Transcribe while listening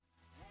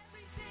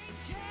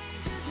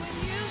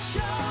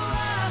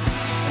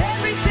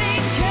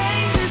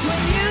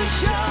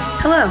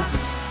Hello,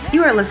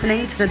 you are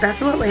listening to the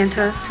Bethel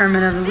Atlanta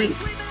Sermon of the Week.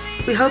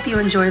 We hope you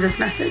enjoy this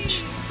message.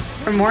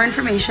 For more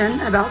information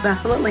about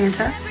Bethel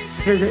Atlanta,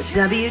 visit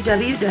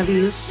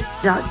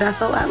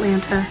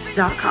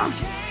www.bethelatlanta.com.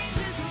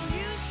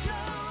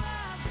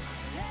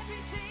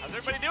 How's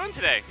everybody doing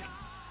today?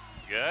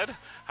 Good.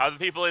 How are the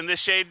people in this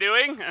shade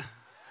doing?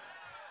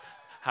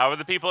 How are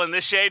the people in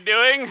this shade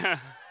doing?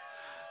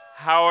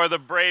 How are the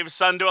brave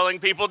sun-dwelling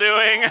people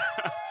doing?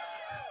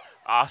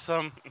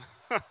 Awesome.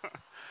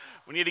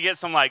 We need to get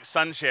some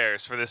sun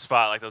chairs for this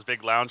spot, like those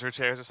big lounger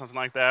chairs or something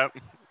like that.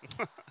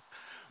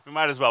 We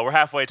might as well. We're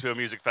halfway to a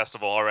music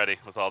festival already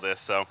with all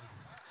this, so.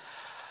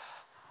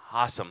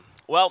 Awesome.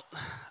 Well,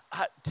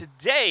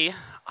 today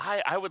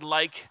I would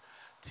like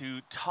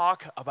to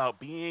talk about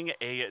being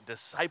a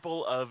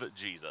disciple of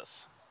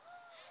Jesus.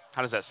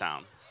 How does that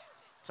sound?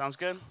 Sounds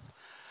good?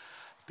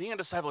 Being a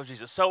disciple of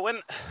Jesus. So when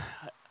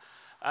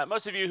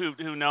most of you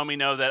who know me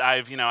know that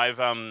I've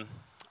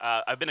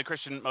been a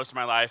Christian most of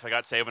my life. I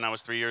got saved when I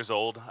was 3 years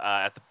old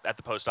at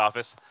the post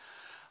office.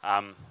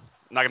 I'm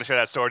not going to share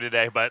that story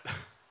today, but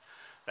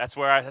that's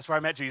where I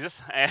met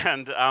Jesus.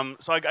 And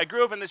so I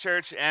grew up in the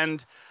church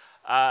and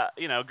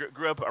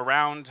grew up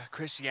around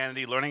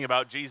Christianity, learning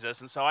about Jesus.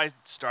 And so I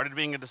started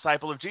being a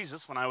disciple of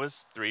Jesus when I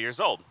was 3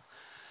 years old.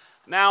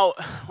 Now,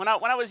 when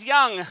I was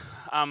young,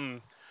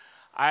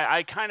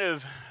 I kind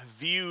of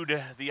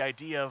viewed the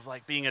idea of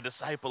being a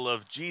disciple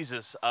of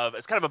Jesus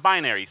as kind of a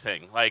binary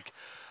thing.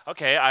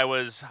 Okay, I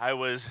was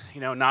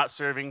not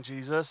serving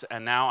Jesus,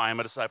 and now I'm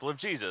a disciple of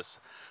Jesus.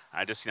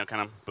 I just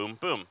kind of boom,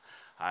 boom.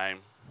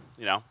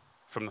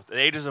 From the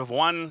ages of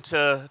 1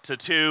 to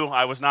 2,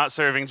 I was not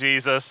serving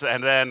Jesus,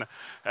 and then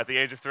at the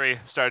age of 3,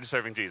 started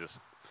serving Jesus.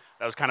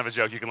 That was kind of a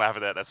joke. You can laugh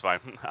at that. That's fine.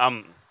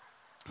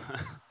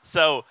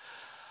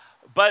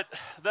 But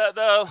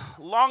the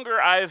longer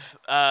I've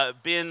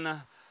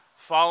been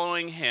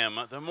following him,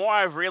 the more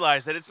I've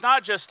realized that it's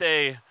not just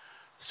a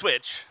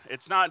switch.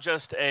 It's not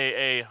just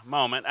a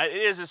moment. It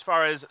is as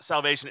far as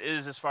salvation. It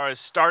is as far as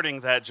starting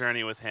that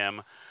journey with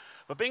him.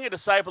 But being a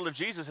disciple of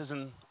Jesus is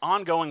an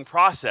ongoing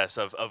process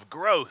of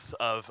growth,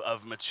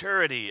 of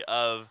maturity,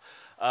 of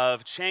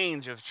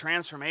change, of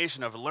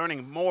transformation, of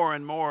learning more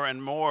and more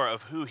and more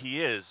of who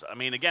he is. I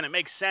mean, again, it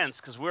makes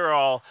sense because we're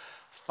all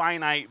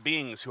finite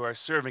beings who are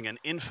serving an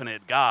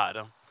infinite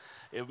God.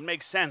 It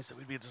makes sense that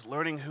we'd be just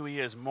learning who he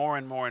is more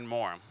and more and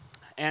more.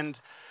 And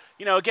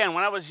again,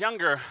 when I was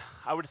younger,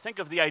 I would think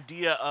of the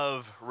idea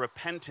of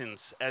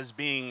repentance as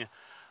being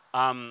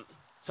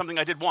something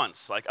I did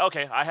once.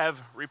 Okay, I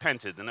have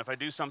repented, and if I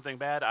do something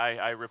bad,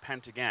 I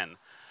repent again.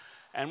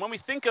 And when we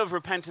think of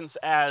repentance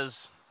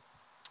as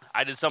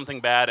I did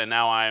something bad, and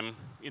now I'm,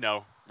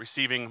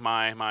 receiving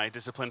my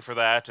discipline for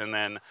that, and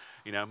then,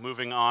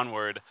 moving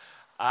onward,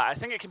 I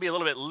think it can be a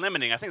little bit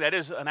limiting. I think that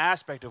is an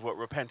aspect of what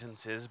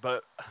repentance is,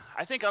 but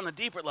I think on the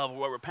deeper level,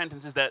 what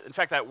repentance is, that, in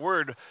fact, that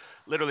word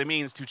literally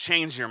means to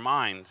change your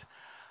mind.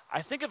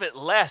 I think of it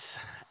less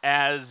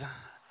as,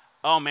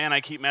 oh man,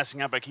 I keep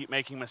messing up, I keep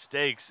making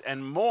mistakes,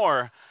 and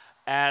more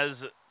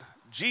as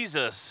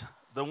Jesus,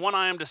 the one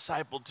I am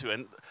discipled to.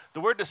 And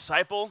the word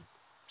disciple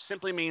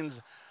simply means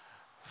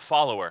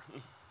follower.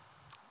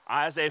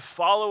 As a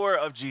follower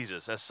of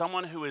Jesus, as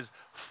someone who is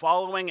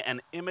following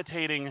and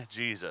imitating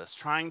Jesus,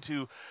 trying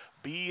to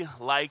be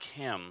like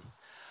him,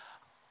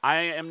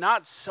 I am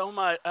not so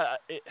much,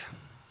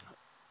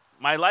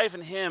 my life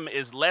in him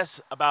is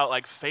less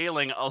about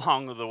failing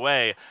along the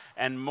way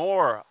and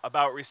more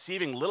about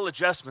receiving little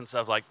adjustments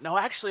of no,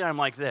 actually I'm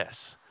like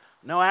this.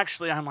 No,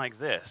 actually I'm like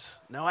this.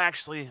 No,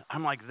 actually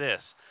I'm like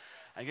this.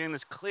 And getting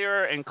this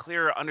clearer and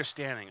clearer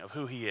understanding of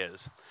who he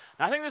is.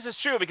 Now, I think this is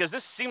true because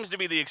this seems to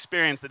be the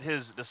experience that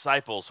his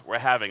disciples were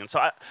having. And so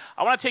I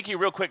want to take you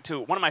real quick to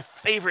one of my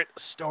favorite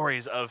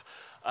stories of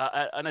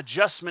an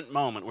adjustment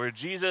moment where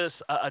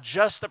Jesus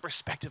adjusts the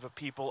perspective of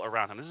people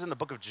around him. This is in the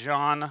book of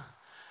John,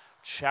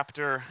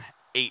 chapter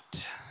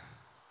 8.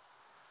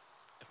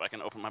 If I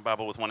can open my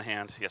Bible with one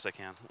hand. Yes, I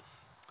can.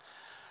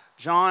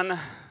 John,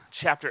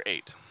 chapter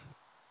 8.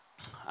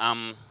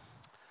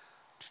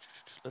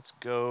 Let's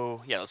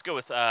go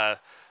with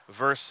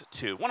verse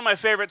 2. One of my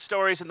favorite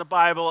stories in the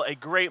Bible, a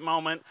great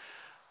moment.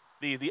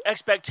 The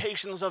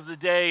expectations of the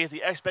day,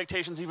 the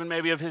expectations even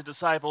maybe of his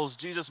disciples,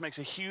 Jesus makes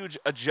a huge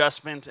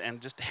adjustment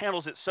and just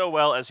handles it so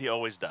well as he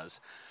always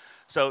does.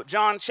 So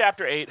John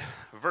chapter 8,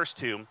 verse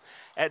 2.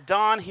 At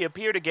dawn he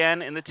appeared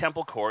again in the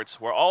temple courts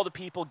where all the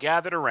people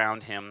gathered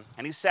around him,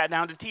 and he sat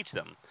down to teach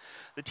them.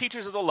 The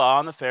teachers of the law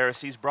and the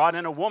Pharisees brought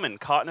in a woman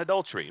caught in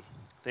adultery.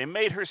 They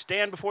made her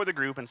stand before the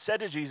group and said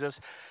to Jesus,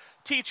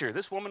 "Teacher,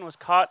 this woman was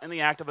caught in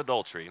the act of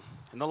adultery.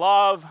 And the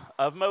law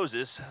of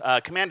Moses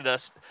commanded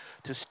us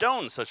to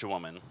stone such a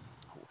woman.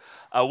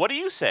 What do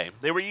you say?"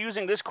 They were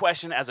using this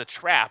question as a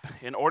trap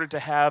in order to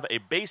have a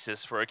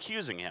basis for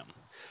accusing him.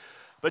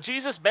 But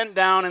Jesus bent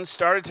down and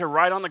started to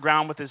write on the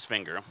ground with his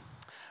finger.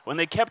 When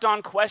they kept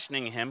on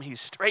questioning him, he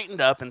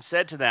straightened up and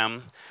said to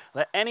them,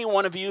 "Let any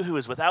one of you who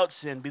is without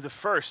sin be the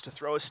first to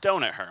throw a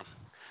stone at her."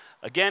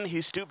 Again,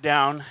 he stooped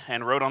down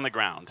and wrote on the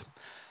ground.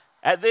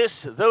 At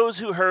this, those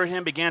who heard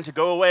him began to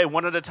go away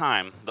one at a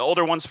time. The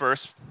older ones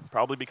first,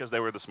 probably because they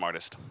were the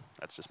smartest.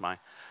 That's my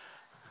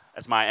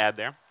ad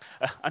there.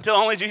 Until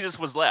only Jesus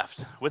was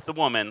left, with the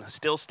woman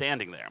still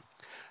standing there.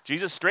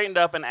 Jesus straightened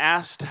up and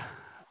asked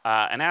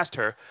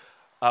her,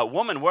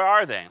 "Woman, where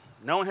are they?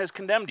 No one has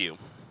condemned you."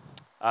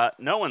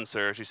 "No one,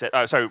 sir," she said.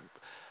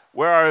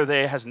 "Where are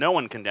they? Has no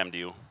one condemned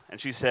you?" And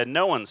she said,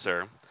 "No one,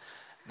 sir."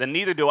 "Then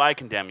neither do I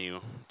condemn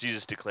you,"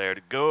 Jesus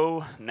declared.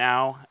 "Go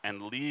now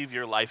and leave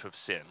your life of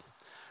sin."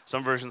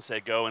 Some versions say,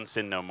 "Go and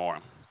sin no more."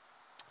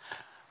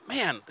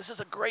 Man, this is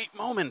a great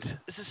moment.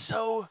 This is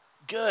so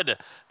good.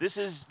 This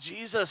is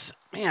Jesus.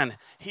 Man,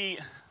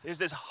 there's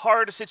this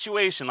hard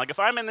situation. Like if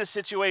I'm in this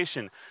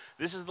situation,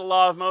 this is the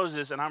law of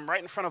Moses, and I'm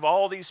right in front of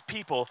all these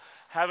people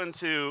having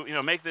to,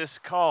 make this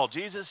call.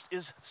 Jesus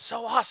is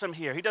so awesome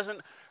here. He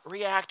doesn't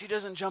react. He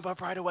doesn't jump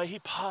up right away. He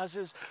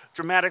pauses,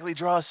 dramatically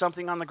draws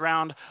something on the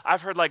ground.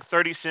 I've heard like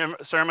 30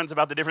 sermons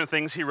about the different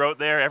things he wrote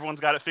there.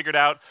 Everyone's got it figured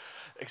out,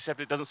 except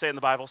it doesn't say it in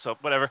the Bible, so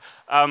whatever.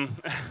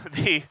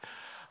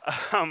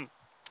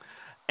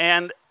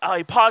 And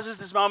he pauses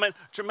this moment,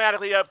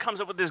 dramatically up,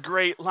 comes up with this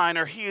great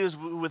liner, "He is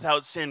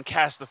without sin,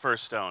 cast the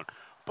first stone."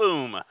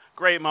 Boom,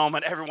 great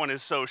moment. Everyone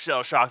is so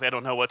shell-shocked, they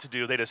don't know what to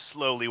do. They just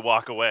slowly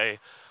walk away.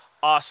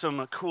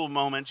 Awesome, cool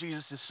moment.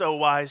 Jesus is so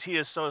wise. He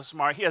is so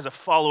smart. He has a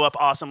follow-up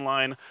awesome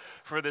line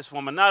for this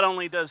woman. Not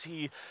only does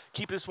he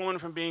keep this woman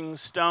from being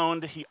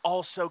stoned, he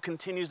also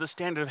continues the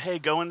standard of, hey,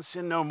 go and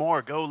sin no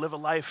more. Go live a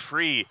life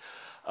free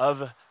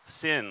of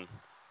sin.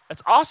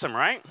 That's awesome,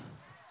 right?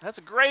 That's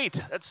great.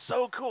 That's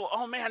so cool.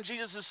 Oh man,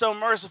 Jesus is so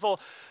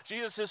merciful.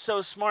 Jesus is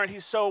so smart.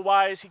 He's so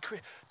wise. He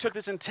took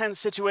this intense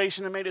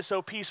situation and made it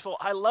so peaceful.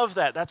 I love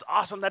that. That's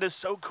awesome. That is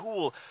so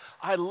cool.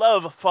 I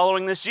love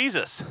following this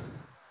Jesus.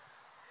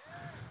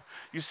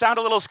 You sound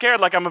a little scared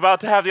like I'm about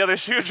to have the other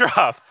shoe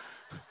drop.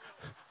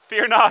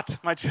 Fear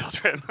not, my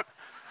children.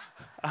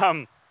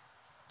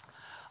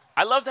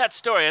 I love that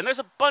story, and there's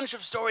a bunch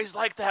of stories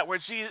like that where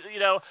Jesus,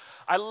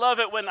 I love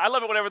it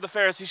whenever the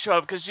Pharisees show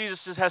up because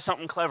Jesus just has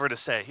something clever to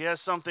say. He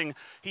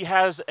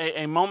has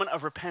a moment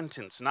of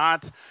repentance,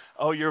 not,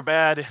 oh, you're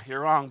bad,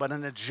 you're wrong, but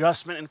an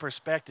adjustment in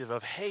perspective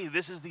of, hey,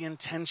 this is the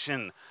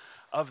intention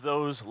of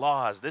those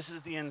laws. This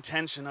is the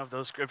intention of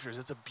those scriptures.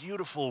 It's a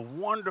beautiful,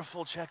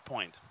 wonderful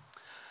checkpoint.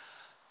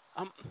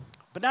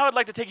 But now I'd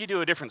like to take you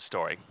to a different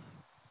story.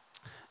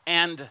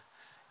 And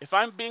if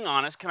I'm being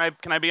honest, can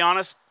I be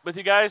honest with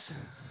you guys?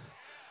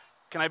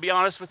 Can I be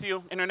honest with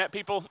you, internet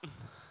people?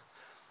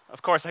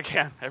 Of course I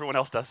can. Everyone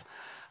else does.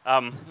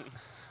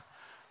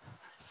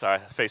 Sorry,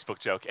 Facebook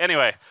joke.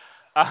 Anyway,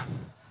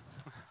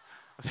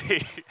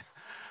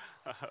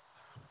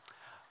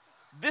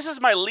 this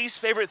is my least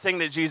favorite thing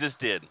that Jesus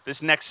did,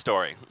 this next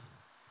story.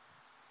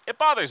 It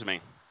bothers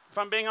me. If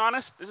I'm being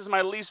honest, this is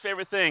my least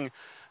favorite thing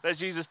that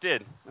Jesus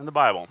did in the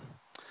Bible.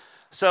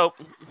 So,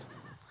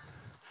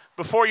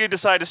 before you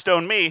decide to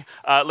stone me,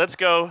 let's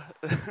go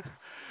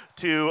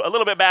to a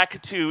little bit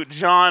back to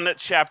John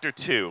chapter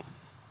 2.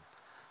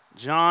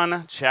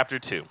 John chapter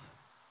 2.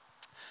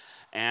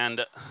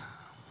 And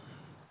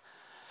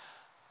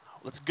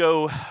let's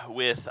go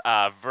with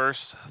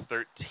verse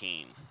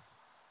 13.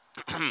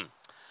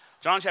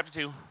 John chapter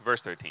 2,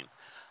 verse 13.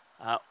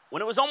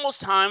 When it was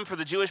almost time for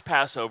the Jewish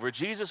Passover,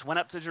 Jesus went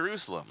up to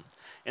Jerusalem.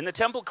 In the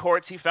temple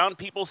courts, he found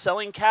people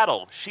selling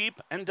cattle,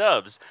 sheep, and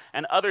doves,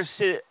 and others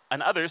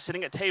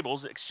sitting at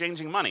tables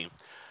exchanging money.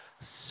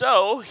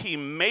 So he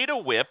made a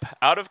whip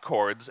out of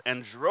cords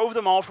and drove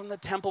them all from the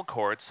temple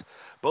courts,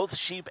 both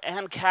sheep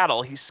and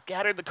cattle. He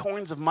scattered the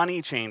coins of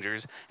money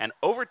changers and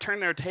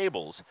overturned their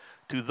tables.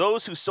 To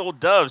those who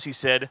sold doves, he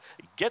said,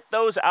 "Get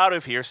those out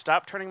of here.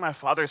 Stop turning my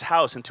Father's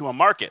house into a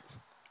market!"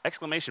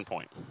 Exclamation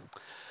point.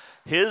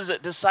 His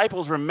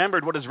disciples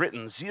remembered what is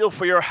written, "Zeal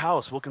for your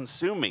house will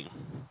consume me."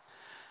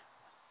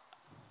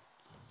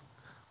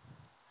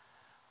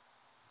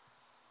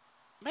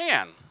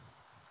 Man,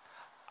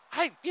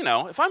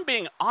 if I'm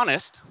being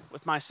honest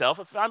with myself,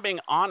 if I'm being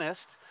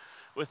honest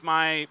with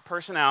my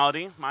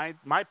personality,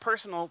 my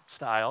personal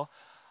style,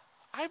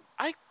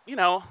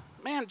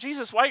 man,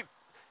 Jesus, why,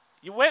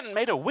 you went and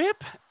made a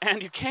whip,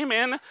 and you came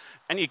in,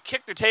 and you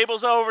kicked their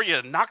tables over,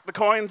 you knocked the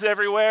coins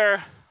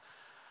everywhere,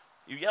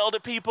 you yelled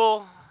at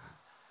people.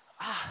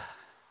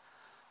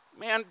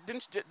 Man,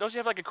 don't you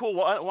have like a cool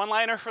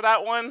one-liner for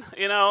that one?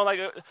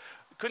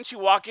 Couldn't you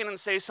walk in and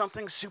say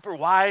something super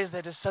wise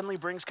that just suddenly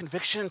brings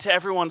conviction to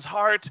everyone's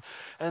heart,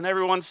 and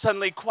everyone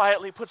suddenly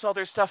quietly puts all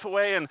their stuff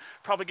away and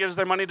probably gives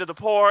their money to the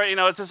poor?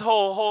 It's this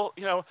whole,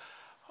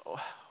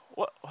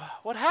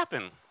 what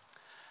happened?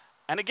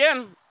 And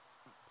again,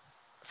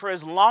 for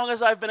as long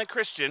as I've been a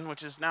Christian,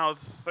 which is now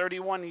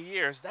 31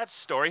 years, that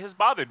story has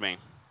bothered me.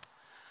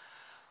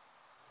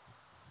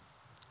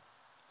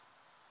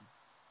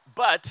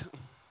 But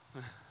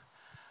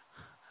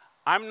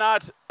I'm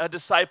not a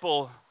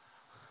disciple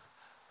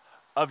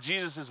of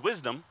Jesus'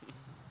 wisdom.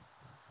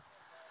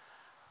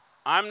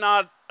 I'm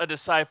not a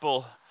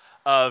disciple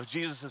of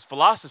Jesus'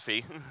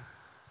 philosophy.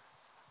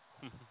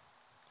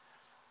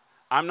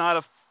 I'm not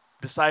a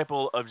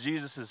disciple of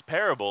Jesus'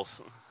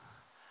 parables.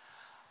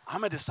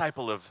 I'm a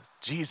disciple of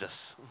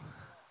Jesus.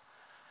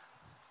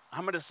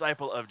 I'm a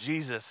disciple of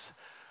Jesus.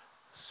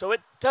 So it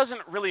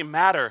doesn't really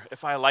matter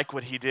if I like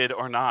what he did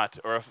or not,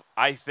 or if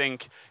I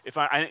think,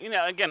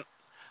 again,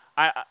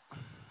 I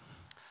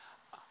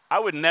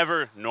would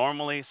never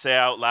normally say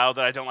out loud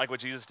that I don't like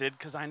what Jesus did,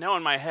 because I know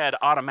in my head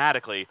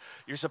automatically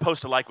you're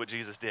supposed to like what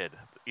Jesus did.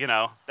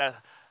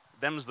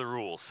 Them's the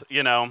rules,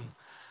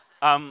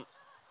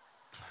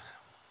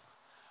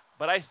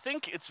 But I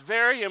think it's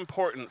very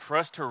important for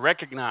us to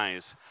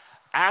recognize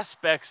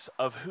aspects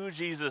of who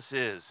Jesus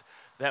is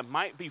that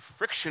might be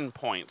friction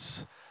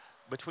points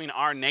between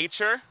our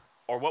nature,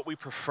 or what we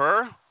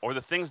prefer, or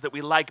the things that we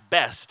like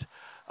best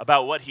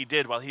about what he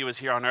did while he was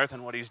here on earth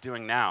and what he's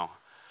doing now.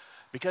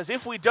 Because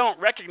if we don't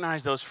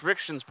recognize those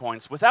friction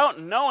points, without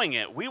knowing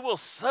it, we will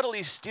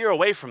subtly steer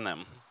away from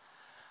them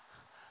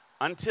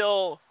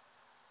until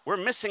we're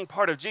missing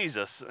part of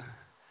Jesus.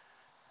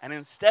 And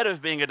instead of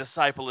being a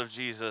disciple of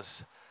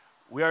Jesus,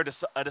 we are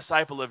a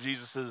disciple of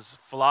Jesus'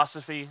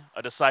 philosophy,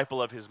 a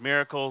disciple of his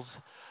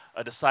miracles,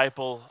 a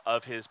disciple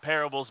of his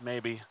parables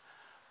maybe,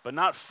 but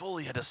not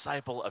fully a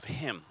disciple of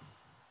him.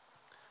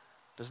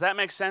 Does that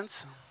make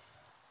sense?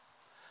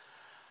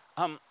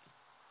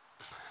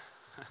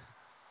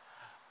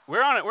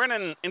 We're in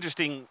an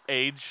interesting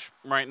age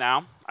right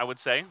now, I would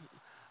say.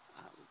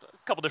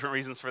 A couple different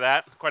reasons for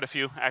that, quite a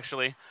few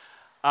actually.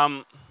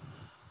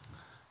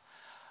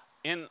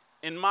 In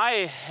my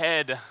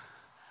head,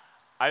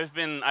 I've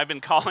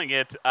been calling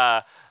it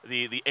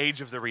the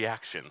age of the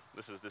reaction.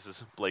 This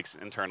is Blake's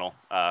internal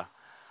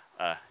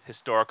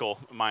historical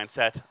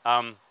mindset,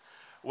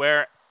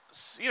 where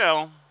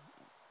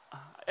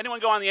anyone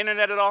go on the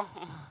internet at all?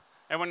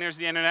 Everyone uses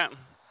the internet?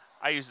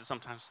 I use it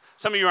sometimes.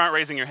 Some of you aren't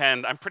raising your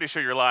hand. I'm pretty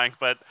sure you're lying,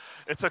 but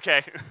it's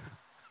okay.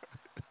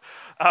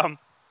 Are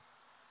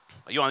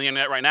you on the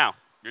internet right now?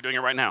 You're doing it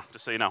right now,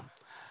 just so you know.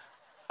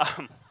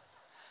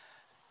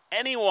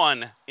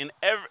 Anyone in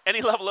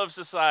any level of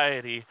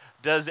society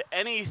does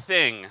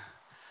anything,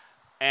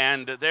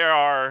 and there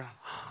are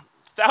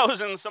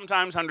thousands,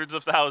 sometimes hundreds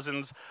of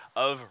thousands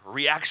of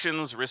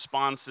reactions,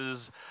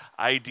 responses,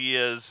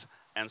 ideas,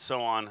 and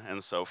so on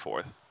and so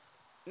forth.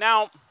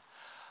 Now,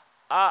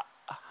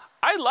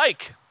 I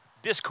like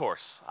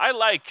discourse. I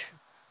like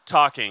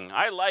talking.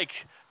 I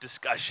like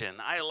discussion.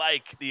 I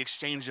like the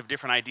exchange of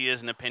different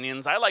ideas and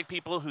opinions. I like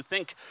people who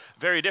think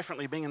very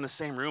differently being in the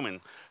same room and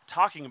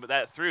talking about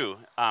that through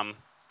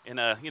in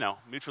a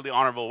mutually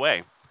honorable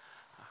way.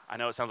 I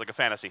know it sounds like a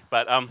fantasy,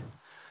 but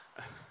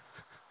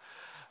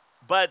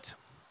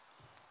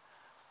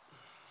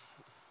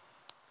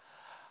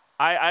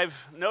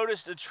I've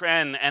noticed a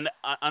trend, and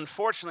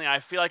unfortunately I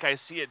feel like I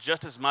see it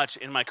just as much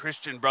in my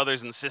Christian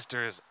brothers and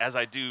sisters as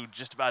I do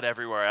just about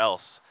everywhere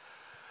else,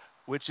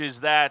 which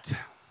is that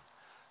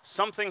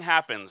something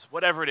happens,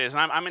 whatever it is,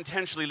 and I'm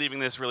intentionally leaving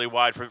this really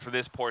wide for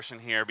this portion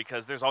here,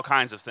 because there's all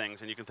kinds of things,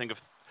 and you can think of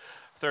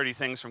 30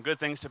 things, from good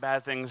things to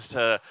bad things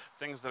to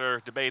things that are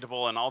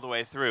debatable and all the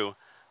way through.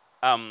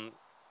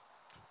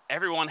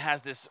 Everyone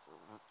has this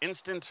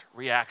instant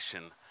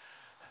reaction.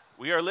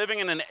 We are living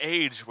in an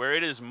age where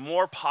it is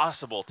more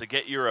possible to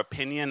get your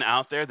opinion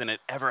out there than it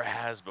ever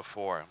has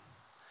before.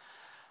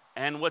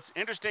 And what's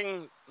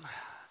interesting,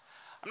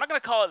 I'm not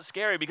going to call it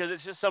scary because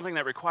it's just something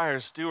that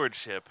requires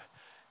stewardship,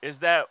 is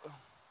that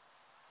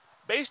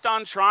based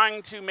on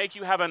trying to make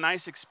you have a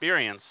nice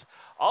experience,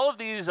 all of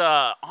these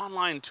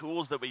online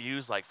tools that we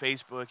use like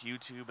Facebook,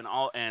 YouTube,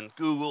 and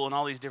Google and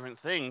all these different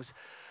things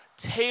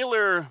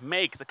tailor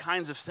make the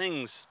kinds of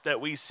things that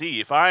we see.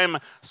 If I'm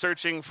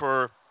searching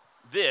for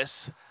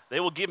this, they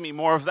will give me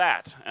more of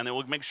that, and they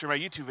will make sure my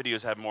YouTube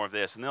videos have more of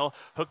this, and they'll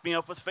hook me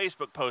up with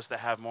Facebook posts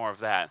that have more of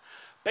that.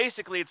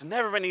 Basically, it's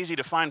never been easy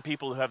to find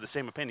people who have the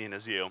same opinion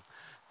as you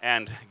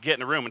and get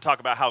in a room and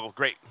talk about how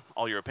great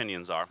all your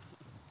opinions are.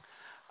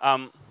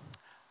 Now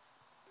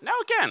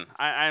again,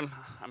 I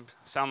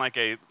sound like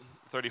a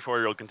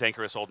 34-year-old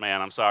cantankerous old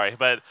man, I'm sorry,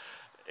 but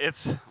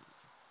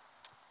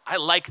I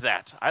like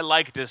that. I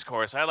like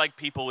discourse. I like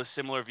people with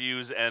similar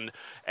views and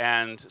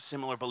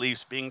similar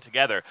beliefs being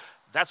together.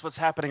 That's what's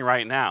happening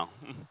right now.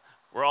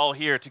 We're all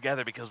here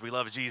together because we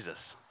love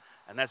Jesus,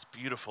 and that's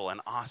beautiful and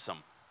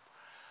awesome.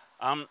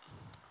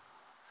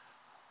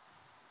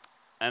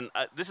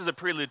 This is a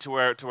prelude to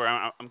where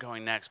I'm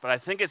going next, but I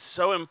think it's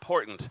so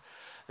important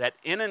that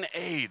in an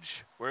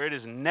age where it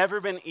has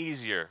never been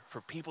easier for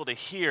people to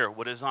hear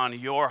what is on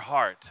your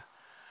heart,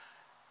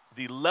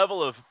 the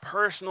level of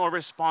personal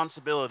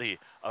responsibility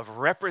of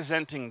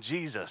representing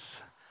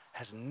Jesus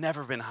has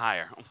never been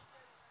higher.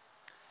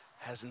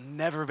 Has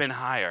never been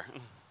higher.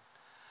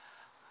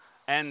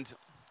 And,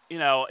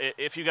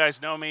 if you guys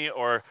know me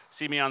or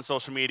see me on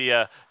social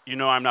media, you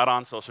know I'm not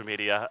on social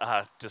media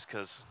just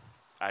because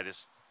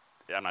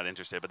I'm not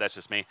interested, but that's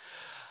just me.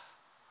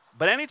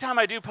 But anytime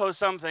I do post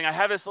something, I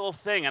have this little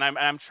thing, and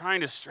I'm trying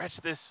to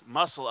stretch this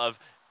muscle of,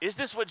 is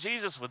this what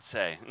Jesus would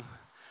say?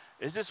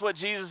 Is this what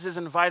Jesus is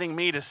inviting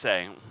me to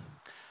say?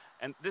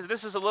 And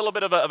this is a little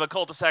bit of a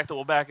cul-de-sac that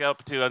we'll back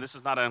up to. This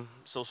is not a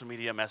social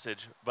media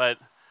message, but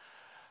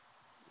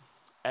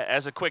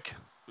as a quick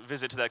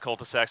visit to that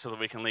cul-de-sac so that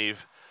we can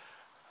leave.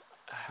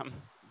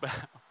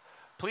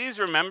 Please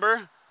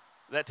remember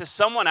that to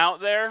someone out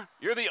there,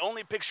 you're the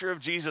only picture of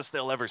Jesus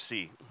they'll ever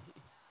see.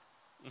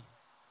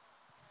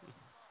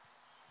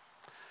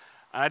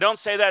 And I don't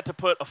say that to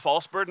put a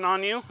false burden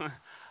on you.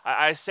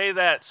 I say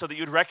that so that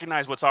you'd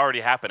recognize what's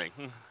already happening.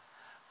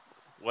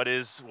 What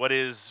is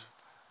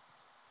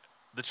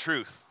the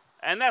truth?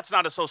 And that's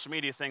not a social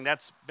media thing.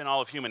 That's been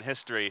all of human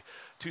history.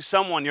 To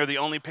someone, you're the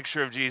only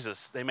picture of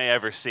Jesus they may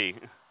ever see.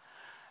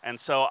 And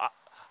so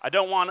I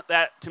don't want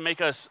that to make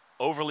us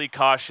overly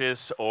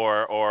cautious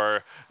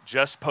or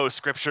just post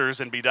scriptures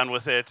and be done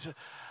with it.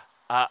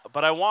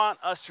 But I want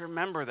us to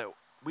remember that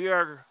we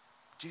are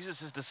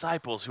Jesus'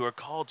 disciples who are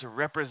called to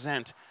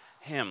represent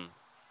him.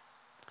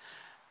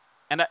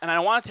 And I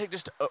want to take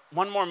just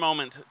one more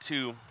moment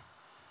to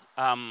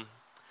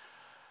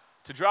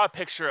draw a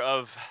picture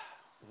of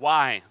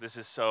why this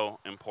is so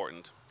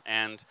important.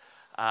 And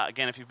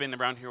again, if you've been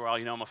around here a while,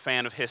 you know I'm a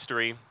fan of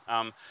history.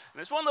 And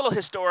there's one little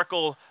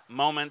historical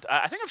moment.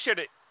 I think I've shared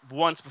it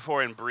once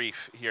before in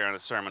brief here on a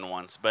sermon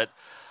once. But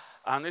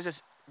there's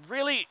this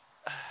really,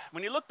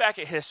 when you look back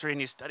at history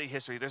and you study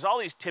history, there's all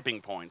these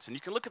tipping points. And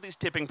you can look at these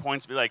tipping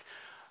points and be like,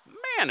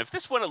 man, if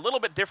this went a little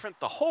bit different,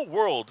 the whole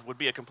world would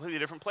be a completely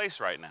different place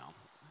right now.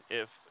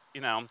 If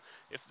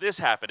this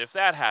happened, if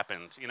that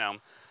happened, and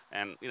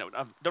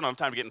I don't have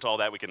time to get into all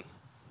that. We can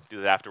do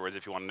that afterwards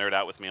if you want to nerd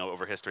out with me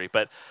over history.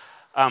 But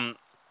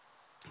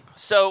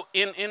so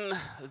in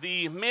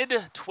the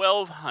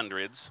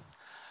mid-1200s,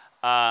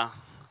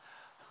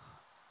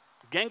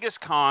 Genghis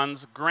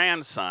Khan's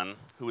grandson,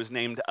 who was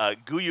named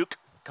Guyuk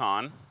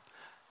Khan,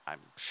 I'm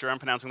sure I'm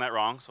pronouncing that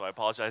wrong, so I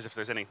apologize if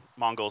there's any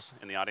Mongols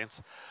in the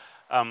audience,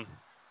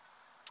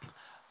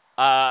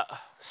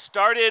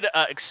 started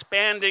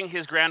expanding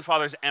his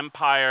grandfather's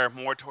empire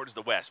more towards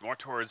the west, more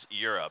towards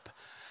Europe.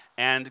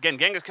 And again,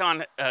 Genghis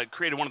Khan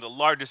created one of the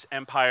largest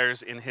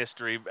empires in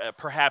history,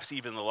 perhaps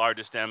even the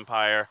largest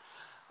empire.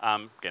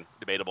 Again,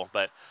 debatable,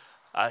 but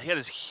he had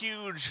this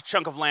huge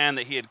chunk of land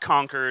that he had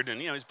conquered,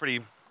 and he's a pretty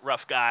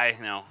rough guy,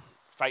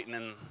 fighting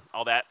and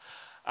all that.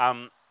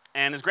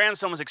 And his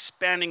grandson was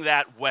expanding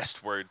that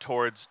westward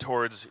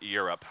towards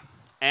Europe.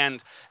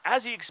 And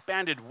as he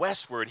expanded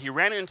westward, he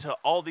ran into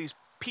all these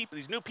people,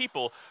 these new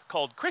people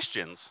called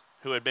Christians,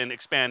 who had been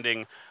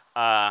expanding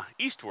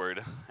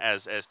eastward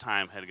as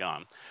time had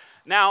gone.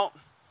 Now,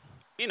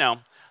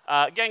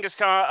 Genghis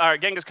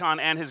Khan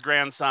and his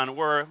grandson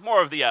were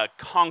more of the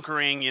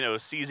conquering,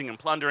 seizing and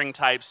plundering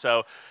types.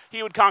 So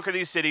he would conquer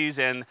these cities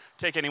and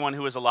take anyone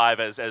who was alive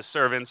as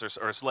servants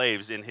or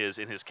slaves in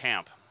his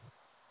camp.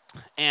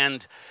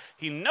 And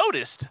he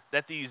noticed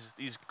that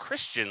these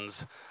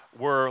Christians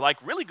were like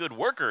really good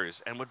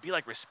workers and would be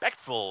like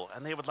respectful,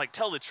 and they would like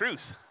tell the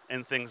truth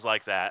and things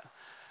like that.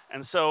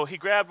 And so he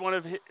grabbed one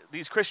of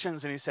these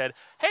Christians and he said,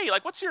 "Hey,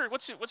 like what's your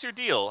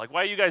deal? Like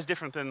why are you guys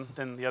different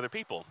than the other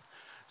people?"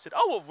 He said,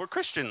 "Oh, well, we're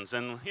Christians,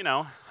 and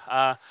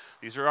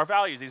these are our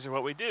values. These are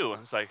what we do."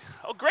 And it's like,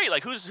 "Oh, great!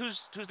 Like who's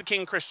the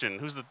king Christian?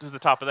 Who's the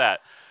top of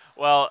that?"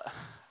 Well,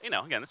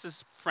 again, this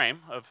is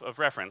frame of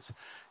reference. He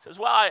says,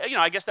 "Well,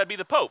 I guess that'd be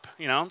the Pope."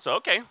 So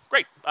okay,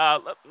 great.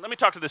 Let me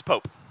talk to this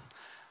Pope,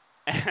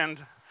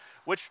 and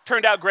which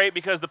turned out great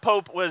because the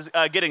Pope was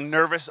getting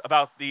nervous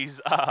about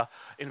these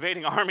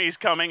invading armies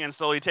coming and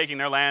slowly taking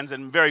their lands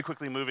and very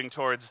quickly moving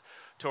towards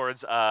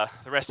the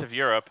rest of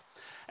Europe.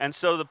 And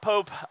so the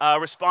Pope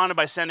responded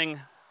by sending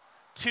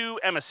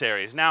 2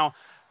 emissaries. Now,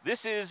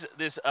 this is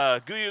this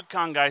Guyuk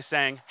Khan guy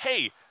saying,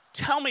 "Hey,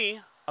 tell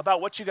me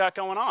about what you got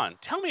going on.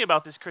 Tell me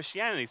about this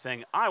Christianity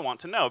thing. I want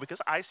to know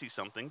because I see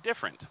something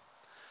different."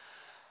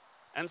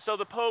 And so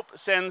the Pope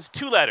sends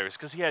 2 letters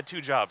because he had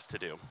 2 jobs to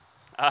do.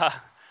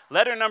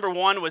 Letter number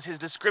 1 was his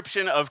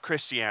description of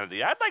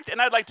Christianity.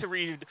 I'd like to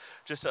read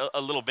just a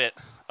little bit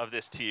of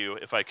this to you,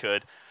 if I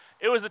could.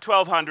 It was the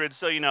 1200s,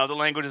 so the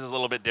language is a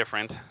little bit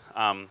different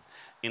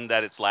in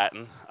that it's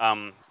Latin.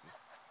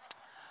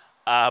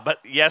 But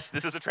yes,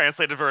 this is a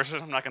translated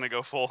version. I'm not going to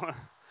go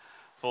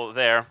full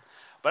there.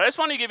 But I just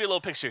want to give you a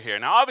little picture here.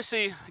 Now,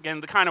 obviously,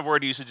 again, the kind of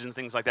word usage and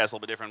things like that is a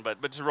little bit different, but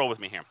just roll with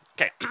me here.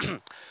 Okay.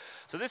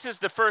 So this is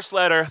the first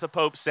letter the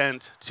Pope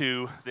sent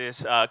to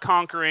this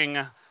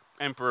conquering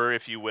emperor,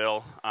 if you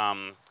will,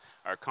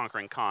 or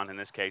conquering Khan in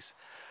this case.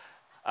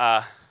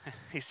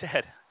 He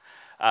said,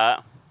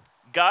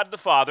 "God the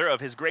Father, of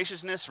his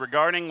graciousness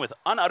regarding with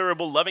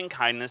unutterable loving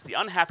kindness the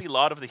unhappy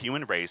lot of the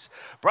human race,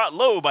 brought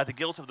low by the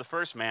guilt of the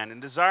first man,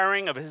 and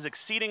desiring of his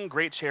exceeding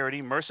great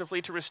charity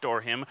mercifully to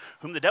restore him,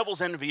 whom the devil's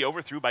envy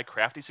overthrew by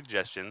crafty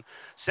suggestion,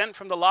 sent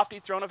from the lofty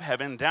throne of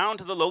heaven down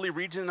to the lowly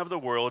region of the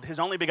world his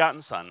only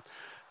begotten Son,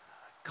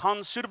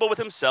 Consuitable with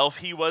himself,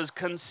 he was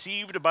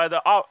conceived by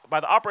the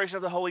operation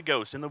of the Holy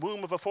Ghost in the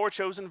womb of a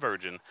forechosen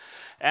virgin,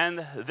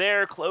 and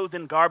there clothed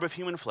in garb of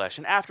human flesh.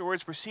 And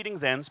afterwards, proceeding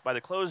thence by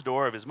the closed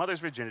door of his mother's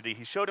virginity,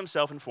 he showed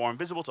himself in form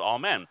visible to all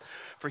men.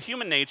 For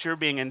human nature,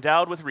 being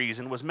endowed with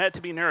reason, was meant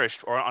to be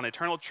nourished on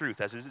eternal truth,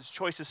 as is its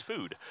choicest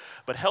food,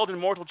 but held in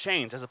mortal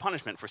chains as a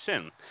punishment for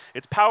sin.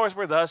 Its powers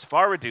were thus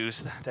far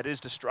reduced, that is,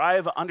 to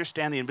strive to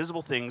understand the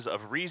invisible things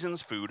of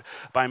reason's food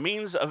by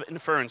means of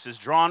inferences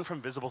drawn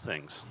from visible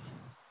things.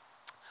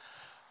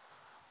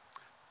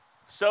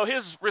 So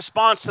his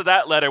response to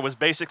that letter was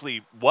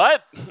basically,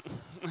 what?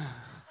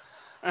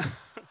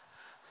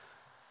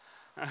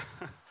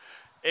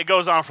 It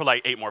goes on for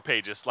like 8 more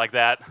pages like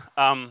that.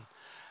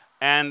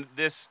 And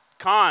this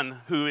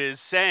Khan who is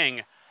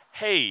saying,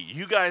 hey,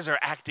 you guys are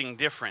acting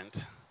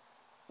different.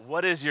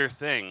 What is your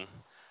thing?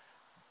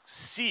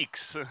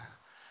 Seeks,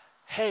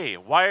 hey,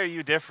 why are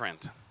you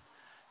different?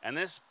 And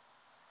this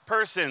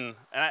person,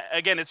 and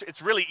again,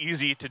 it's really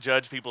easy to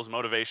judge people's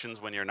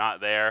motivations when you're not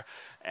there,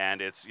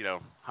 and it's,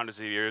 hundreds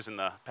of years in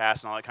the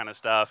past and all that kind of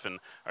stuff, and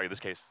or in this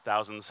case,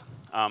 thousands.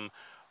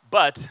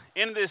 But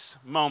in this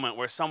moment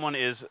where someone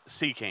is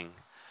seeking,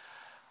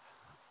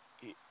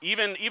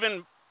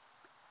 even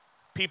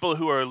people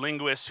who are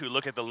linguists who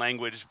look at the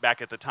language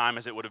back at the time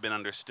as it would have been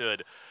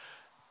understood,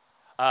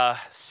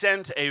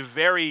 sent a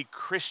very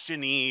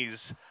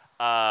Christianese,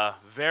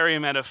 very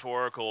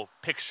metaphorical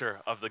picture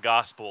of the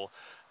gospel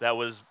that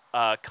was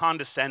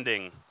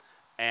condescending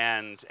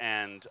and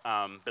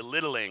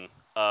belittling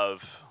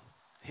of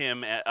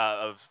him,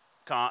 of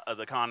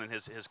the Khan and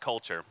his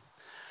culture.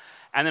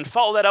 And then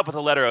follow that up with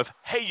a letter of,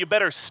 hey, you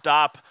better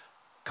stop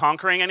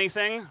conquering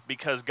anything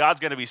because God's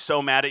going to be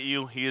so mad at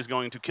you, he is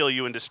going to kill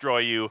you and destroy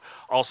you.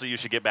 Also, you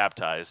should get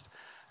baptized.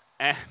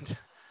 And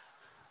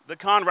the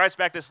Khan writes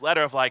back this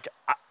letter of like,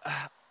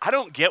 I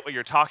don't get what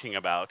you're talking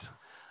about.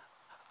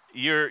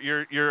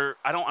 I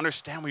don't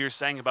understand what you're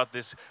saying about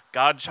this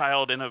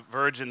godchild and a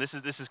virgin. This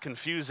is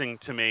confusing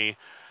to me.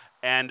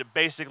 And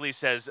basically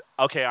says,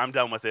 okay, I'm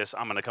done with this.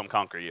 I'm going to come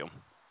conquer you. And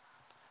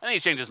then he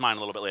changed his mind a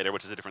little bit later,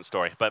 which is a different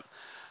story. But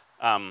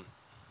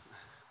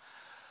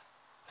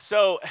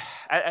so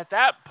at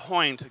that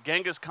point,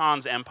 Genghis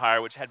Khan's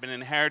empire, which had been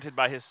inherited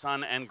by his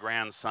son and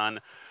grandson,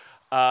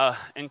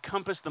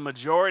 encompassed the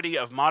majority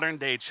of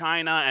modern-day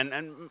China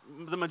and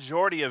the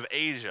majority of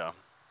Asia.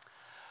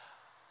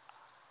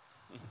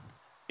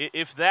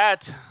 If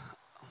that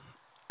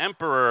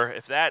emperor,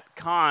 if that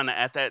Khan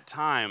at that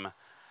time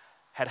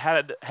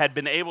had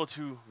been able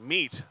to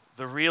meet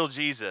the real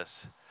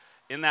Jesus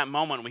in that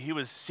moment when he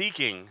was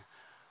seeking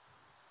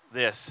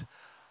this,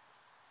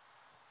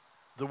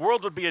 the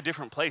world would be a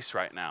different place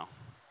right now.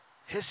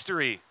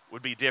 History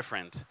would be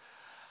different.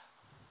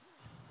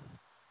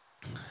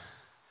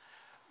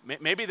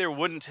 Maybe there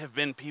wouldn't have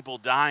been people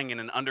dying in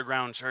an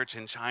underground church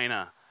in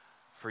China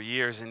for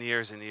years and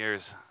years and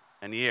years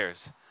and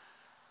years,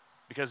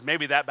 because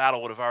maybe that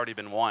battle would have already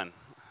been won.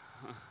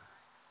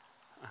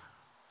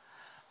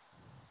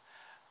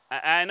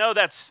 I know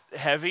that's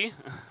heavy,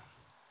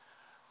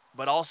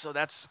 but also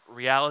that's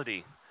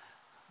reality,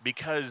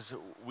 because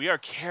we are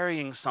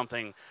carrying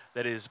something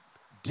that is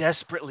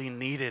desperately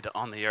needed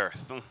on the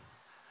earth.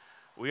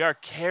 We are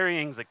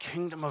carrying the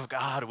kingdom of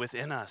God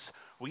within us.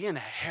 We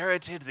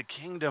inherited the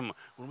kingdom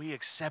when we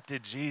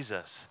accepted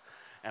Jesus,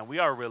 and we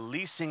are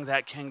releasing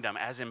that kingdom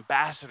as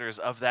ambassadors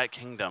of that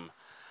kingdom.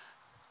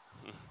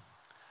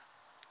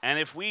 And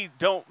if we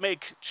don't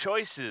make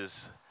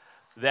choices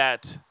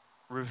that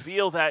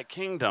reveal that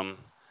kingdom,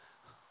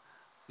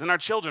 then our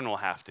children will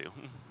have to,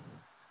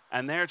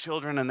 and their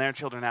children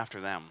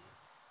after them.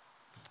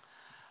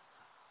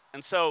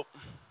 And so,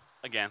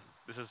 again,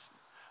 this is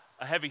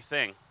a heavy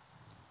thing.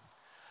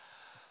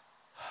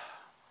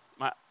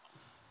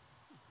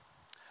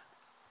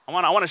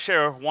 I want to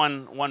share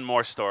one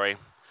more story.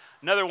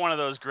 Another one of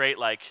those great,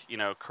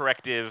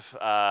 corrective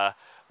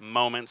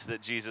moments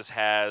that Jesus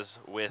has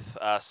with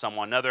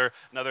someone.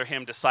 Another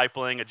him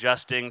discipling,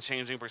 adjusting,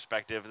 changing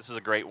perspective. This is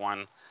a great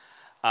one.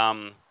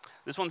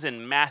 This one's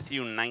in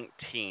Matthew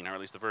 19, or at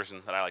least the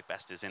version that I like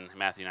best is in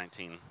Matthew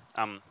 19.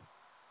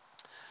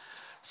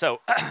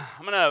 So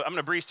I'm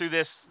gonna breeze through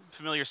this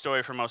familiar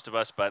story for most of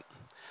us, but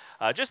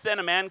just then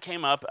a man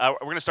came up. We're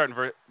going to start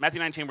in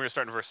Matthew 19. We're going to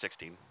start in verse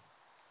 16.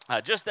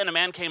 Just then a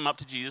man came up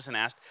to Jesus and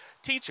asked,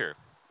 "Teacher,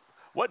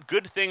 what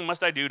good thing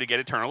must I do to get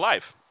eternal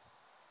life?"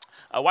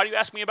 "Why do you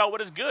ask me about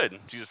what is good?"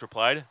 Jesus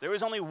replied. "There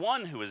is only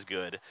one who is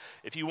good.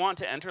 If you want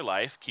to enter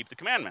life, keep the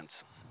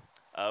commandments."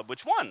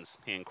 "Which ones?"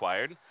 he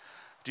inquired.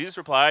 Jesus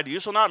replied, "You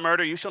shall not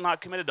murder, you shall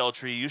not commit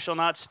adultery, you shall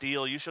not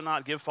steal, you shall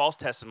not give false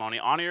testimony,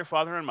 honor your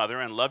father and mother,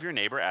 and love your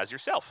neighbor as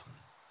yourself."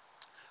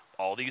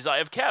 "All these I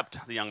have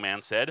kept," the young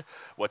man said.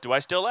 "What do I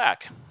still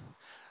lack?"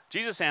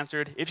 Jesus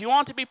answered, "If you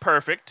want to be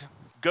perfect,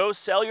 go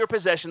sell your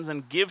possessions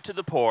and give to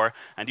the poor,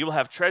 and you will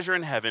have treasure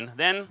in heaven.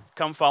 Then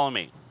come follow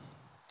me."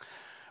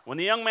 When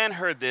the young man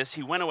heard this,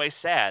 he went away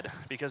sad,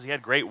 because he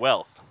had great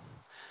wealth.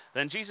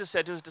 Then Jesus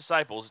said to his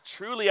disciples,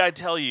 "Truly I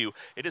tell you,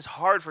 it is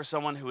hard for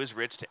someone who is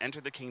rich to enter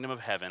the kingdom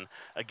of heaven.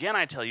 Again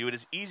I tell you, it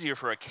is easier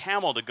for a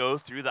camel to go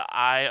through the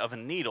eye of a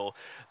needle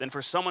than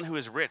for someone who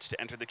is rich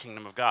to enter the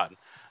kingdom of God."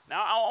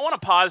 Now I want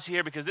to pause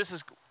here because this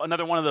is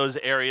another one of those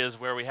areas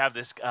where we have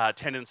this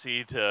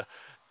tendency to,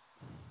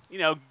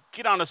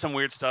 get onto some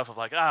weird stuff of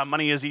like,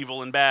 money is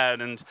evil and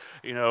bad, and,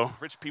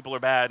 rich people are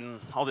bad,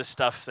 and all this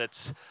stuff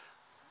that's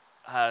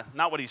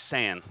not what he's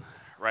saying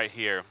right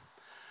here.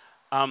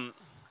 And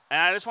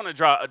I just want to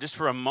draw, just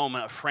for a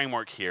moment, a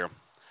framework here.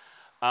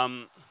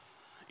 In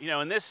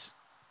this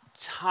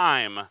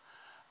time,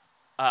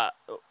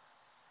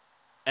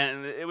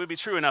 and it would be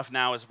true enough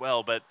now as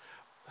well, but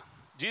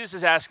Jesus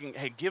is asking,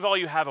 hey, give all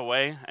you have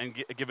away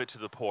and give it to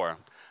the poor.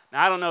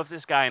 Now, I don't know if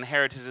this guy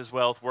inherited his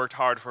wealth, worked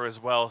hard for his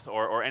wealth,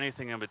 or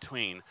anything in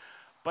between.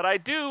 But I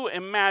do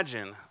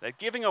imagine that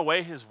giving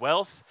away his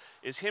wealth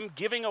is him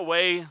giving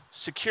away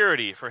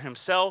security for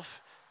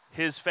himself,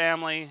 his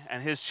family,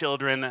 and his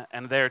children,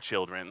 and their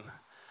children.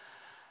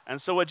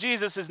 And so what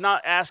Jesus is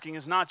not asking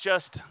is not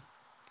just,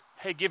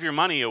 hey, give your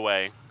money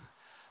away.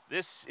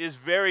 This is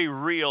very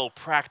real,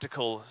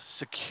 practical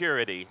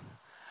security,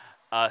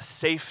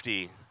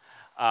 safety,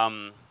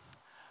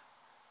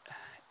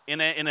 in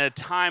a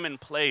time and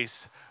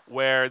place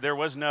where there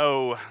was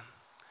no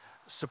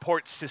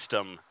support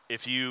system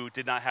if you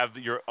did not have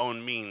your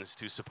own means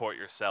to support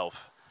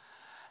yourself.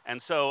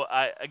 And so,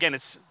 again,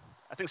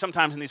 I think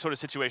sometimes in these sort of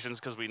situations,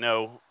 because we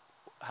know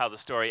how the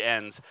story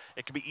ends,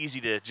 it can be easy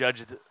to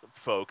judge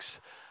folks.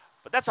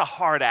 But that's a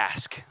hard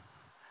ask,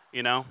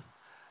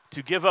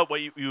 to give up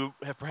what you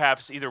have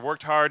perhaps either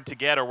worked hard to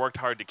get or worked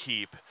hard to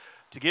keep,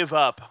 to give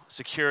up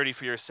security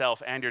for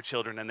yourself and your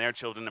children and their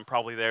children and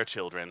probably their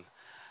children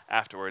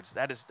afterwards.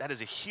 That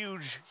is a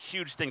huge,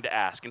 huge thing to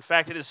ask. In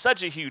fact, it is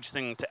such a huge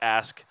thing to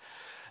ask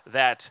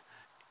that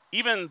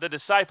even the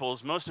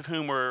disciples, most of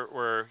whom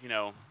were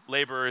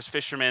laborers,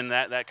 fishermen,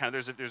 that kind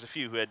of, there's a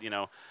few who had,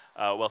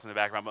 wealth in the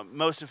background, but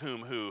most of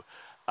whom who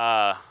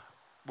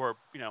were,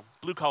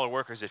 blue-collar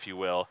workers, if you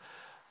will,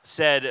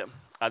 said,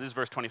 this is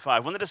verse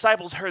 25, when the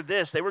disciples heard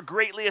this, they were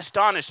greatly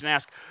astonished and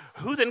asked,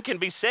 "Who then can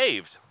be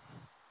saved?"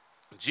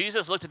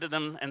 Jesus looked at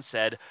them and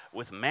said,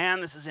 "With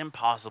man this is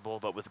impossible,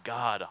 but with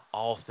God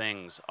all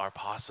things are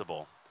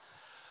possible."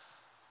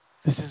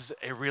 This is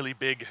a really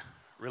big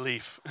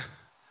relief.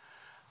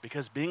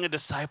 Because being a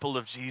disciple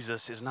of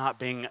Jesus is not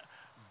being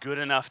good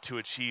enough to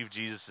achieve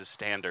Jesus'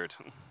 standard.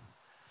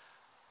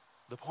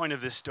 The point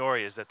of this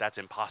story is that that's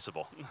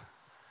impossible.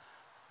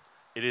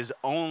 It is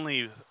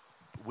only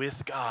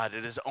with God,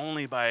 it is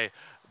only by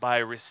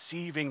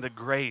receiving the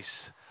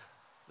grace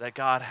that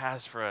God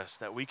has for us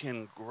that we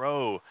can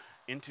grow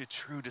into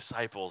true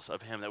disciples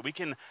of him, that we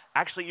can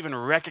actually even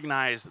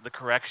recognize the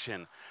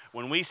correction.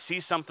 When we see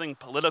something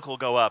political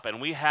go up and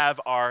we have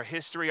our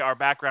history, our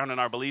background, and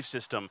our belief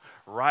system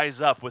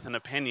rise up with an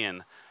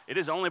opinion, it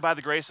is only by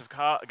the grace of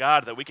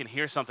God that we can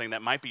hear something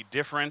that might be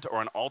different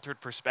or an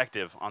altered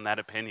perspective on that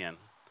opinion.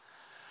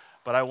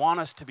 But I want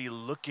us to be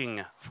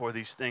looking for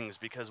these things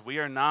because we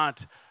are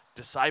not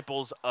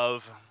disciples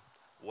of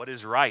what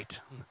is right.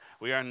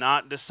 We are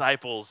not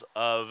disciples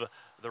of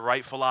the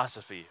right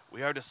philosophy.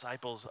 We are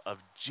disciples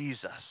of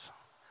Jesus,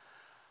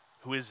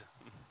 who is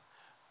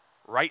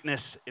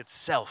rightness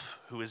itself,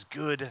 who is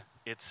good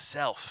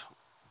itself.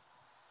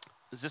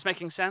 Is this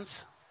making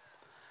sense?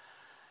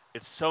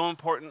 It's so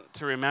important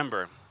to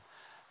remember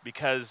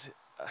because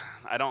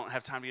I don't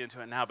have time to get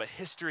into it now, but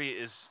history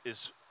is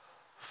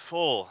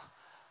full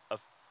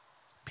of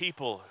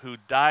people who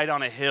died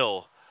on a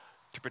hill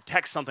to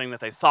protect something that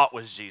they thought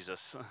was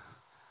Jesus,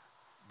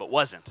 but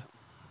wasn't.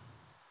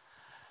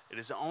 It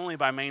is only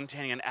by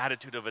maintaining an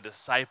attitude of a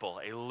disciple,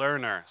 a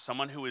learner,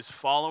 someone who is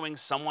following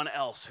someone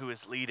else who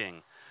is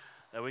leading,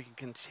 that we can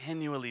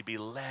continually be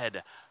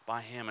led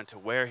by him into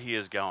where he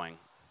is going.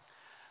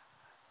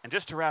 And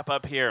just to wrap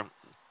up here,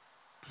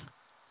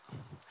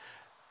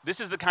 this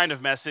is the kind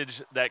of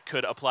message that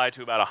could apply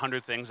to about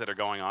 100 things that are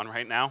going on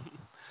right now.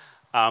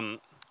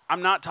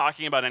 I'm not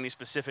talking about any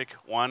specific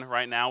one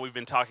right now. We've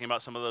been talking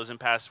about some of those in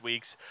past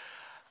weeks.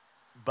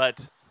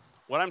 But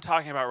what I'm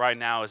talking about right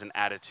now is an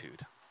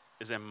attitude,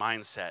 is a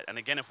mindset. And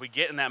again, if we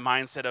get in that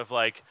mindset of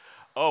like,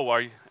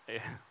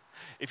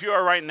 if you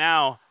are right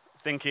now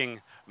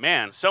thinking,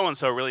 man,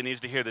 so-and-so really needs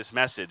to hear this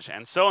message,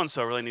 and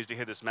so-and-so really needs to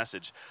hear this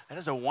message, that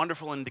is a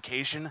wonderful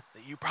indication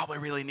that you probably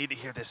really need to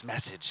hear this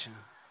message.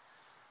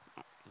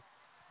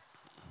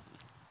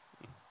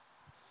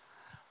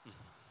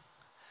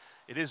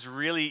 It is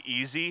really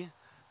easy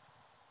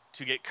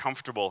to get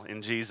comfortable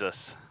in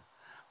Jesus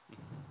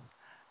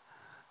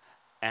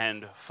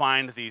and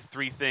find the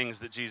three things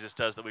that Jesus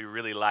does that we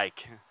really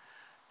like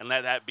and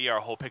let that be our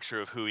whole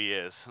picture of who he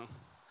is.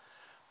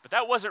 But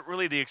that wasn't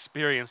really the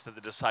experience that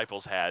the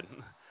disciples had.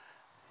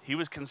 He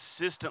was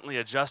consistently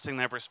adjusting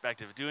their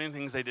perspective, doing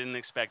things they didn't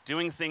expect,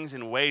 doing things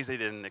in ways they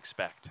didn't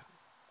expect.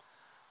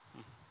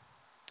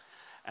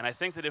 And I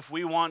think that if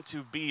we want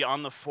to be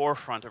on the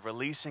forefront of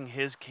releasing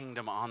his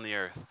kingdom on the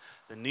earth,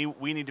 then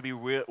we need to be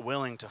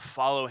willing to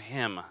follow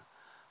him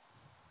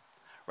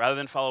rather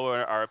than follow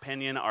our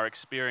opinion, our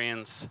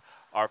experience,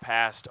 our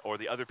past, or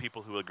the other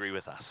people who agree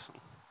with us.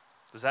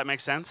 Does that make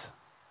sense?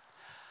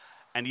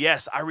 And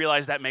yes, I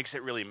realize that makes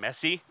it really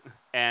messy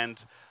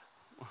and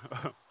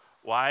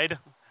wide.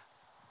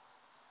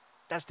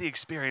 That's the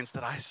experience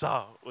that I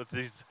saw with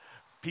these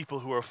people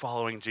who are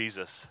following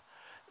Jesus,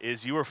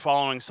 is you are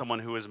following someone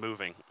who is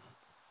moving.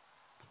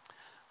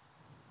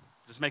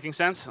 Is this making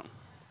sense? All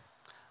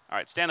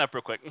right, stand up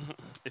real quick,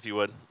 if you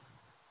would.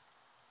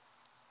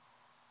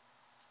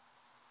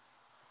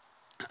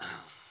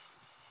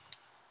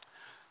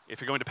 If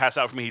you're going to pass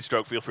out from a heat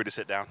stroke, feel free to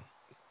sit down.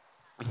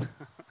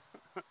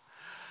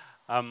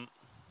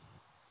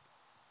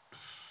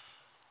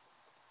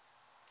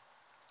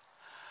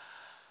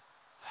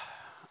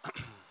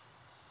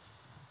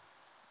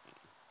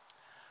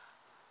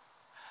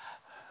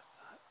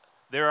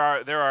 There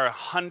are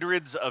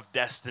hundreds of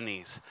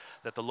destinies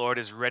that the Lord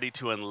is ready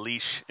to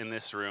unleash in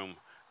this room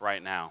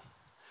right now.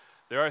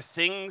 There are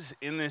things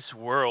in this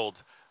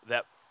world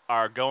that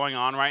are going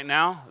on right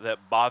now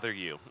that bother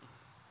you.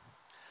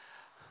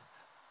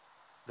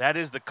 That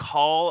is the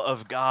call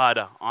of God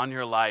on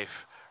your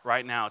life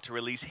right now, to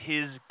release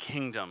His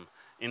kingdom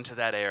into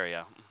that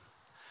area.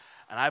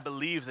 And I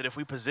believe that if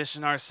we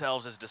position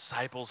ourselves as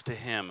disciples to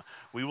Him,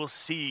 we will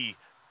see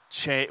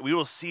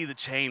the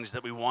change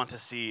that we want to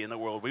see in the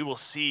world. We will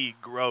see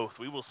growth.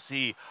 We will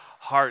see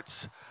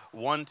hearts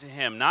won to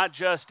Him, not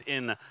just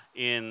in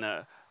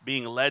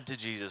being led to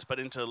Jesus, but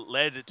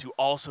led to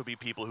also be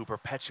people who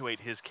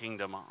perpetuate His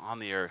kingdom on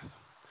the earth.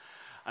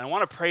 And I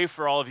want to pray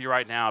for all of you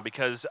right now,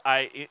 because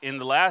in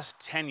the last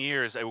 10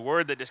 years, a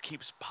word that just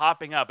keeps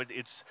popping up,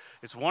 it's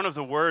one of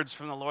the words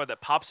from the Lord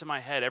that pops in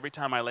my head every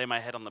time I lay my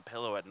head on the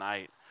pillow at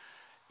night,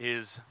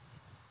 is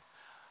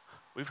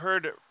we've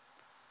heard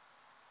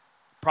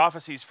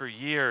prophecies for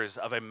years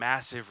of a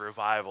massive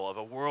revival, of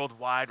a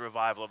worldwide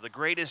revival, of the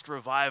greatest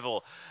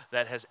revival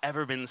that has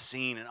ever been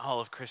seen in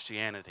all of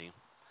Christianity.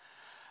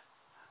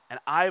 And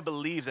I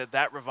believe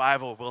that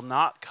revival will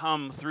not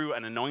come through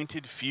an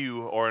anointed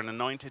few or an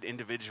anointed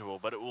individual,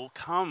 but it will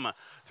come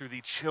through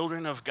the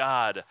children of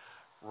God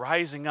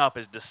rising up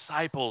as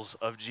disciples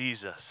of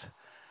Jesus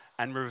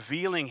and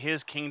revealing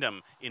His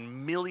kingdom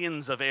in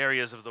millions of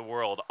areas of the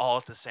world all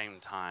at the same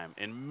time,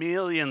 in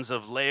millions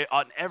of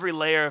on every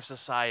layer of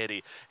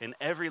society, in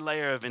every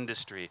layer of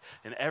industry,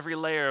 in every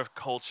layer of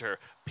culture,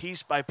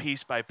 piece by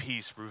piece by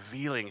piece,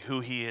 revealing who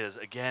He is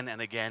again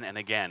and again and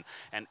again.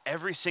 And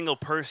every single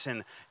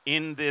person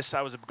in this,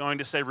 I was going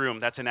to say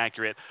room, that's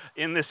inaccurate,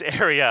 in this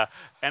area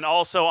and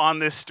also on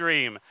this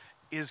stream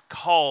is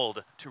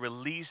called to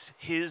release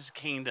His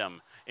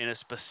kingdom in a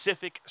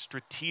specific,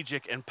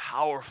 strategic, and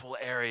powerful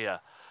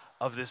area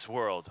of this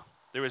world.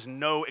 There is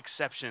no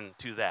exception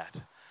to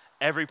that.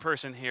 Every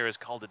person here is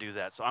called to do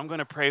that. So I'm going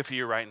to pray for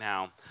you right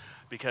now,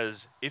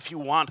 because if you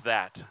want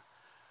that,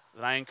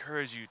 then I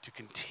encourage you to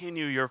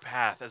continue your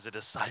path as a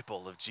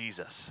disciple of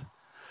Jesus,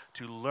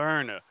 to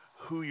learn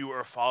who you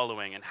are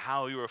following and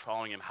how you are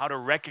following Him, how to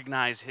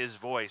recognize His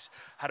voice,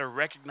 how to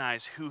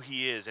recognize who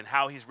He is and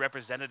how He's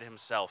represented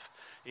Himself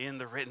in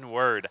the written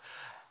word,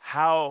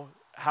 how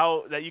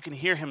that you can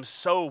hear Him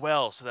so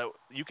well so that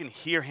you can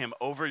hear Him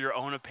over your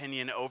own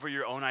opinion, over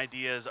your own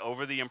ideas,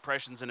 over the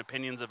impressions and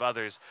opinions of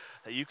others,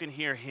 that you can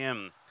hear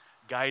Him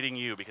guiding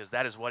you, because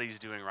that is what He's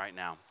doing right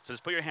now. So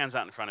just put your hands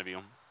out in front of you.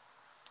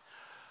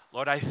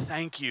 Lord, I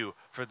thank You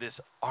for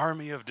this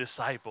army of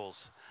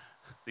disciples,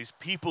 these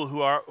people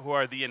who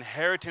are the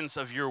inheritance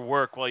of Your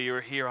work while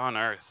You're here on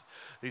earth,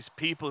 these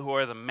people who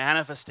are the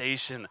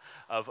manifestation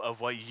of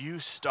what You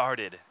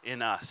started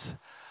in us.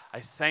 I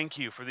thank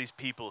You for these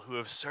people who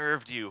have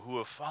served You, who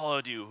have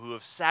followed You, who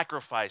have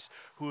sacrificed,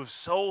 who have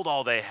sold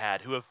all they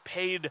had, who have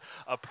paid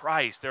a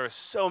price. There are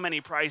so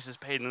many prices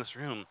paid in this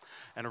room.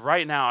 And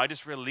right now, I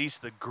just release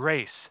the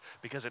grace,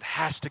 because it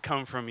has to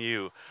come from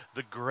You,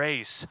 the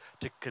grace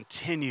to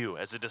continue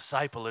as a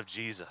disciple of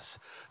Jesus,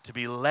 to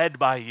be led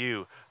by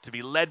You, to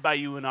be led by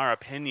You in our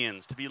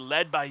opinions, to be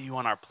led by You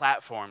on our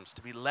platforms,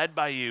 to be led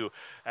by You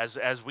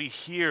as we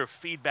hear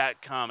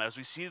feedback come, as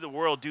we see the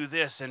world do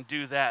this and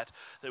do that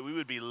we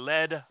would be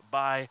led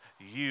by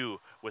You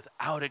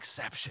without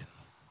exception.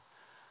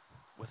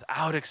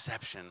 Without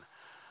exception.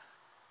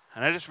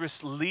 And I just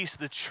release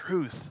the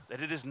truth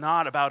that it is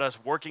not about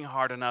us working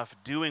hard enough,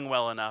 doing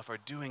well enough, or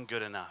doing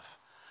good enough.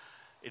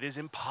 It is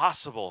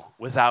impossible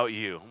without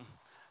You.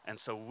 And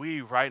so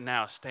we right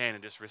now stand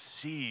and just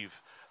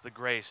receive the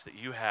grace that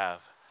You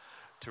have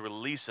to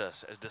release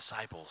us as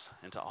disciples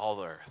into all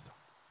the earth.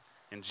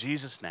 In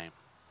Jesus' name,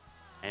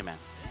 amen.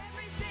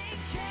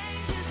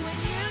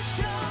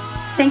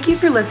 Thank you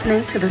for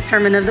listening to the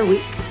Sermon of the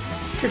Week.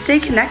 To stay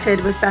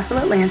connected with Bethel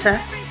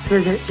Atlanta,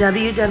 visit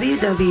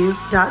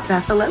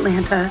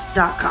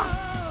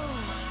www.bethelatlanta.com.